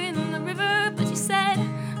 deeper in the river, but you said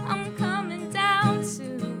I'm coming down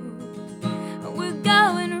too. We're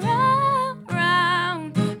going round,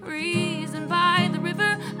 round, reason by the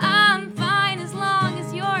river. I'm fine as long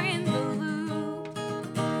as you're in the loop,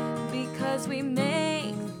 because we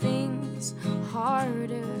make things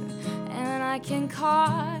harder, and I can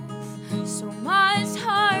cause so much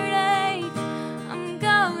heartache. I'm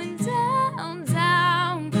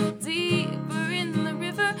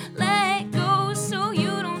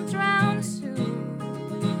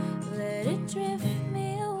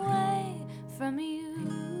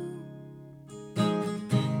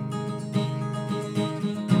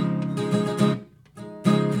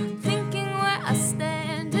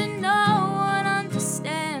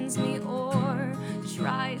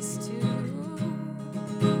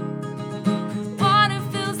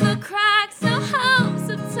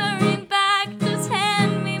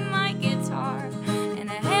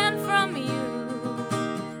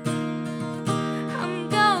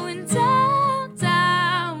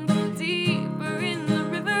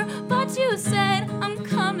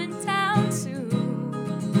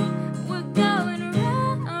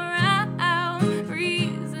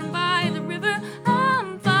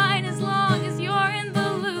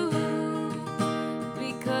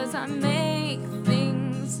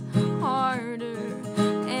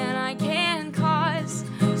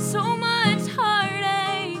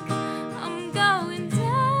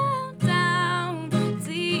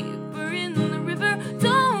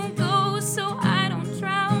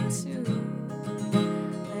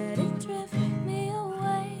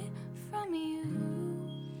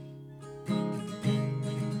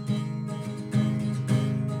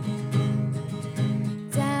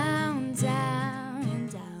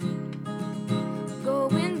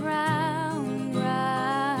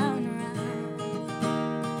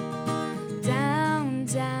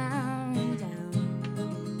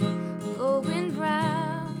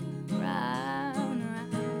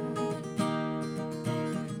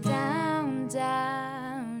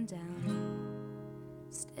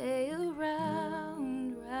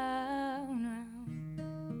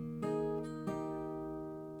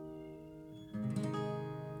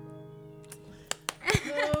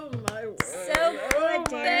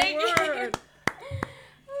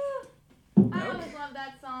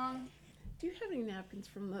any napkins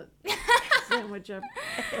from the sandwich I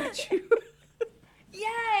brought you?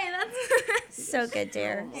 Yay! That's So good,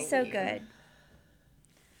 dear. So good.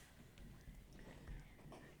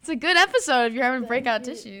 it's a good episode if you're having breakout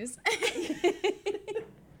tissues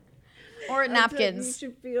or napkins. You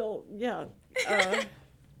should feel, yeah.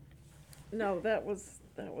 No, that was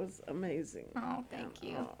amazing. Oh, thank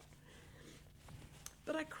you.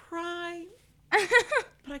 But I cry.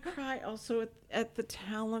 But I cry also at the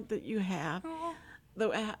talent that you have,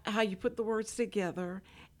 how you put the words together,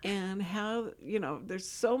 and how, there's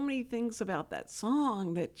so many things about that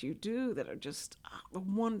song that you do that are just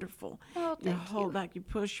wonderful. Oh, you thank hold you. back, you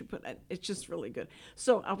push, you put, it's just really good.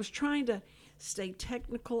 So I was trying to stay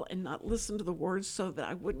technical and not listen to the words so that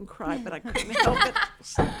I wouldn't cry, but I couldn't help it.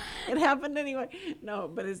 So it happened anyway. No,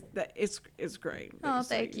 but it's great. Oh, So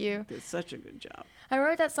thank you. did such a good job. I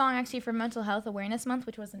wrote that song actually for Mental Health Awareness Month,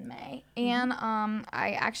 which was in May, and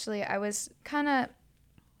I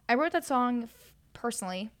wrote that song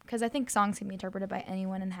personally because I think songs can be interpreted by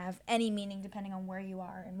anyone and have any meaning depending on where you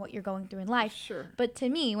are and what you're going through in life. Sure. But to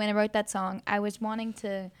me, when I wrote that song, I was wanting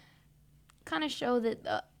to kind of show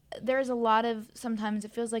that there's a lot of, sometimes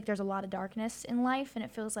it feels like there's a lot of darkness in life, and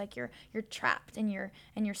it feels like you're trapped and you're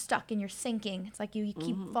stuck and you're sinking. It's like you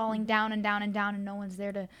keep falling down and down and down, and no one's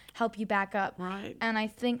there to help you back up. Right. And I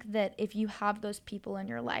think that if you have those people in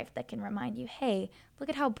your life that can remind you, hey, look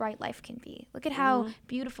at how bright life can be. Look at how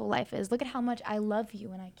beautiful life is. Look at how much I love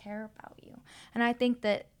you and I care about you. And I think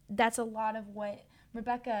that that's a lot of what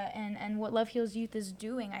Rebecca and what Love Heals Youth is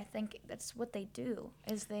doing. I think that's what they do,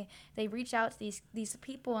 is they reach out to these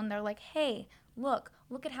people and they're like, hey, look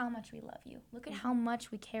at how much we love you. Look at how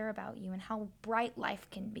much we care about you and how bright life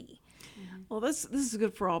can be. Well, this is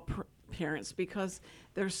good for all parents because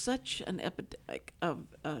there's such an epidemic of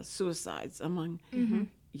suicides among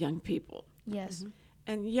young people. Yes.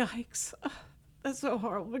 And yikes, that's so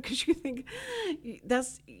horrible because you think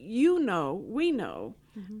we know,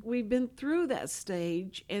 we've been through that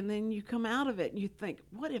stage, and then you come out of it and you think,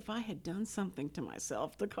 what if I had done something to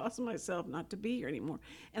myself to cause myself not to be here anymore?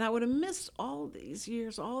 And I would have missed all these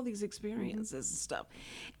years, all these experiences and stuff.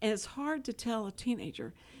 And it's hard to tell a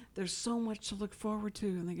teenager there's so much to look forward to,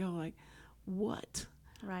 and they go like, what?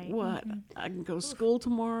 Right. What? I can go to school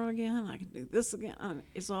tomorrow again. I can do this again.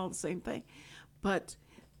 It's all the same thing. But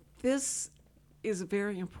this is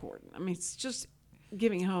very important. I mean, it's just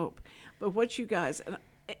giving hope. But what you guys,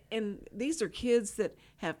 and these are kids that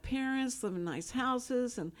have parents, live in nice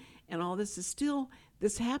houses, and all this is still,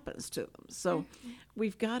 this happens to them. So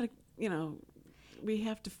we've got to, we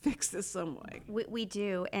have to fix this some way. We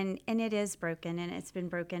do, and it is broken, and it's been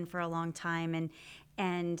broken for a long time.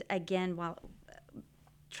 And again, while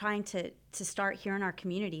trying to start here in our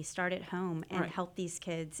community, start at home, and help these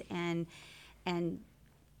kids, and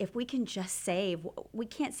if we can just save, we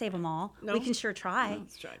can't save them all. No. We can sure try. No,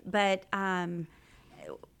 that's right. But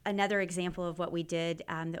another example of what we did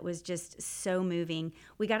that was just so moving.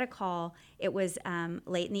 We got a call. It was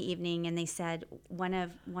late in the evening, and they said one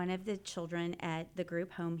of the children at the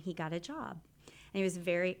group home, he got a job. And he was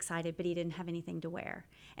very excited, but he didn't have anything to wear.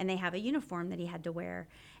 And they have a uniform that he had to wear.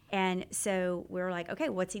 And so we were like, okay,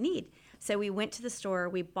 what's he need? So we went to the store,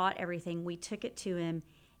 we bought everything, we took it to him,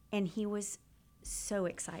 and he was so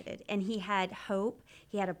excited. And he had hope,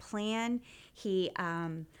 he had a plan. He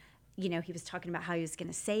he was talking about how he was going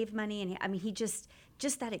to save money, and he just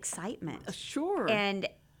that excitement. Sure. And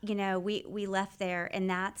we left there, and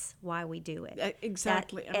that's why we do it.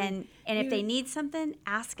 Exactly. And if they need something,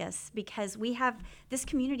 ask us, because this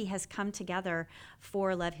community has come together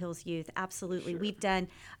for Love Heals Youth. Absolutely. Sure.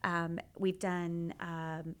 We've done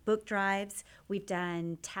book drives. We've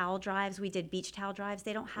done towel drives. We did beach towel drives.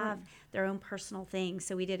 They don't have their own personal things,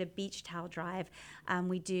 so we did a beach towel drive.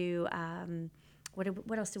 We do.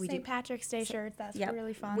 What else do we do? St. Patrick's Day shirts. That's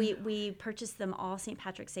really fun. We purchased them all St.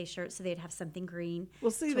 Patrick's Day shirts, so they'd have something green.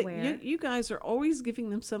 Well, see, to wear. You guys are always giving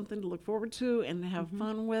them something to look forward to and have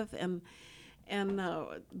fun with, and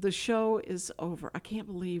the show is over. I can't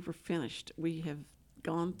believe we're finished. We have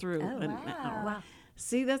gone through an hour. Wow.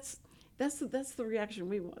 See, that's the reaction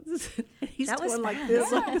we want. He's That was going like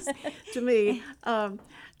fast. this to me.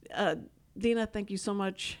 Dina, thank you so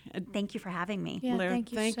much. Thank you for having me. Yeah, Blair,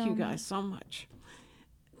 thank you thank so you guys much. so much.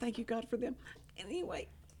 Thank you, God, for them. Anyway,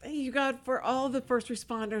 thank you, God, for all the first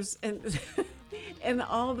responders and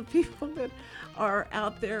all the people that are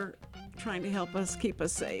out there trying to help us, keep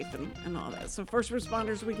us safe, and all that. So first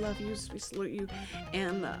responders, we love you, we salute you,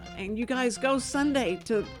 and you guys go Sunday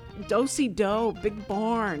to Do-Si-Do, Big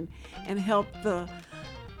Barn, and help the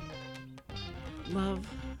Love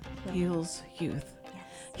Heals Youth.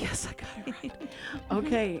 Yes, I got it right.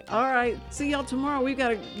 Okay, all right. See y'all tomorrow. We've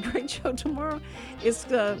got a great show tomorrow. It's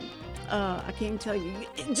I can't tell you.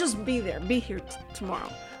 Just be there. Be here tomorrow.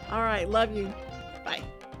 All right. Love you. Bye.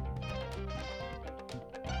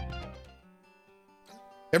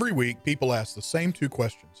 Every week, people ask the same two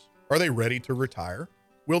questions. Are they ready to retire?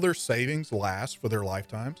 Will their savings last for their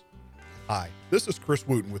lifetimes? Hi, this is Chris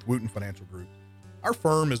Wooten with Wooten Financial Group. Our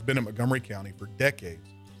firm has been in Montgomery County for decades,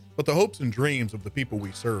 but the hopes and dreams of the people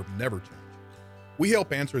we serve never change. We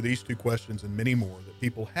help answer these two questions and many more that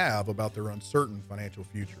people have about their uncertain financial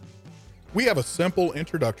future. We have a simple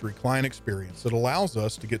introductory client experience that allows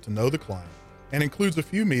us to get to know the client and includes a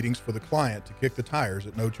few meetings for the client to kick the tires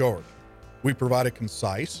at no charge. We provide a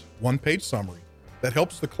concise, one-page summary that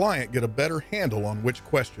helps the client get a better handle on which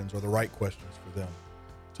questions are the right questions for them.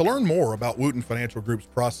 To learn more about Wooten Financial Group's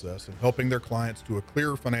process in helping their clients to a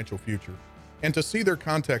clearer financial future and to see their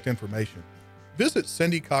contact information, visit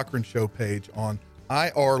Cindy Cochran's show page on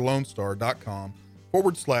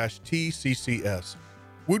irlonestar.com/TCCS.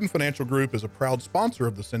 Wooten Financial Group is a proud sponsor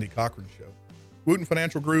of the Cindy Cochran Show. Wooten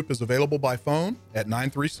Financial Group is available by phone at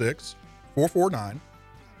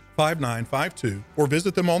 936-449-5952 or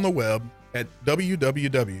visit them on the web at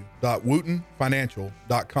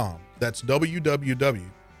www.wootenfinancial.com. That's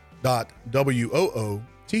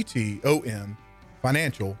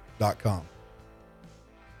www.wootonfinancial.com.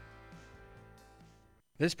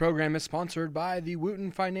 This program is sponsored by the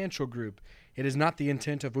Wooten Financial Group. It is not the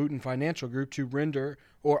intent of Wooten Financial Group to render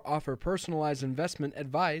or offer personalized investment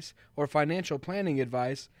advice or financial planning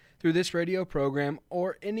advice through this radio program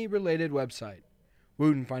or any related website.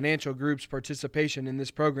 Wooten Financial Group's participation in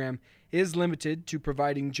this program is limited to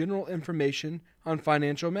providing general information on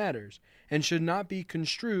financial matters and should not be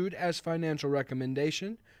construed as financial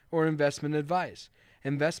recommendation or investment advice.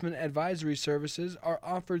 Investment advisory services are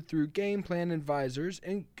offered through Game Plan Advisors,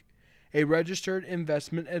 Inc., a registered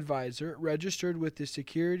investment advisor registered with the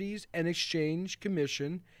Securities and Exchange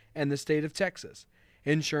Commission and the state of Texas.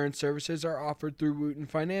 Insurance services are offered through Wooten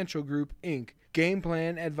Financial Group, Inc. Game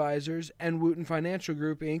Plan Advisors and Wooten Financial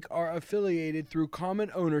Group, Inc. are affiliated through common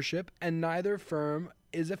ownership, and neither firm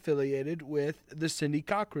is affiliated with The Cindy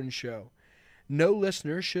Cochran Show. No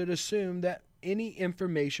listener should assume that any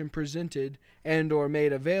information presented and or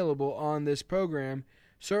made available on this program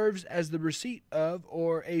serves as the receipt of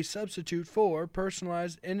or a substitute for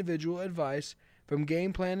personalized individual advice from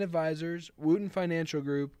Game Plan Advisors, Wooten Financial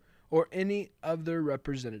Group, or any of their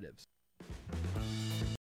representatives.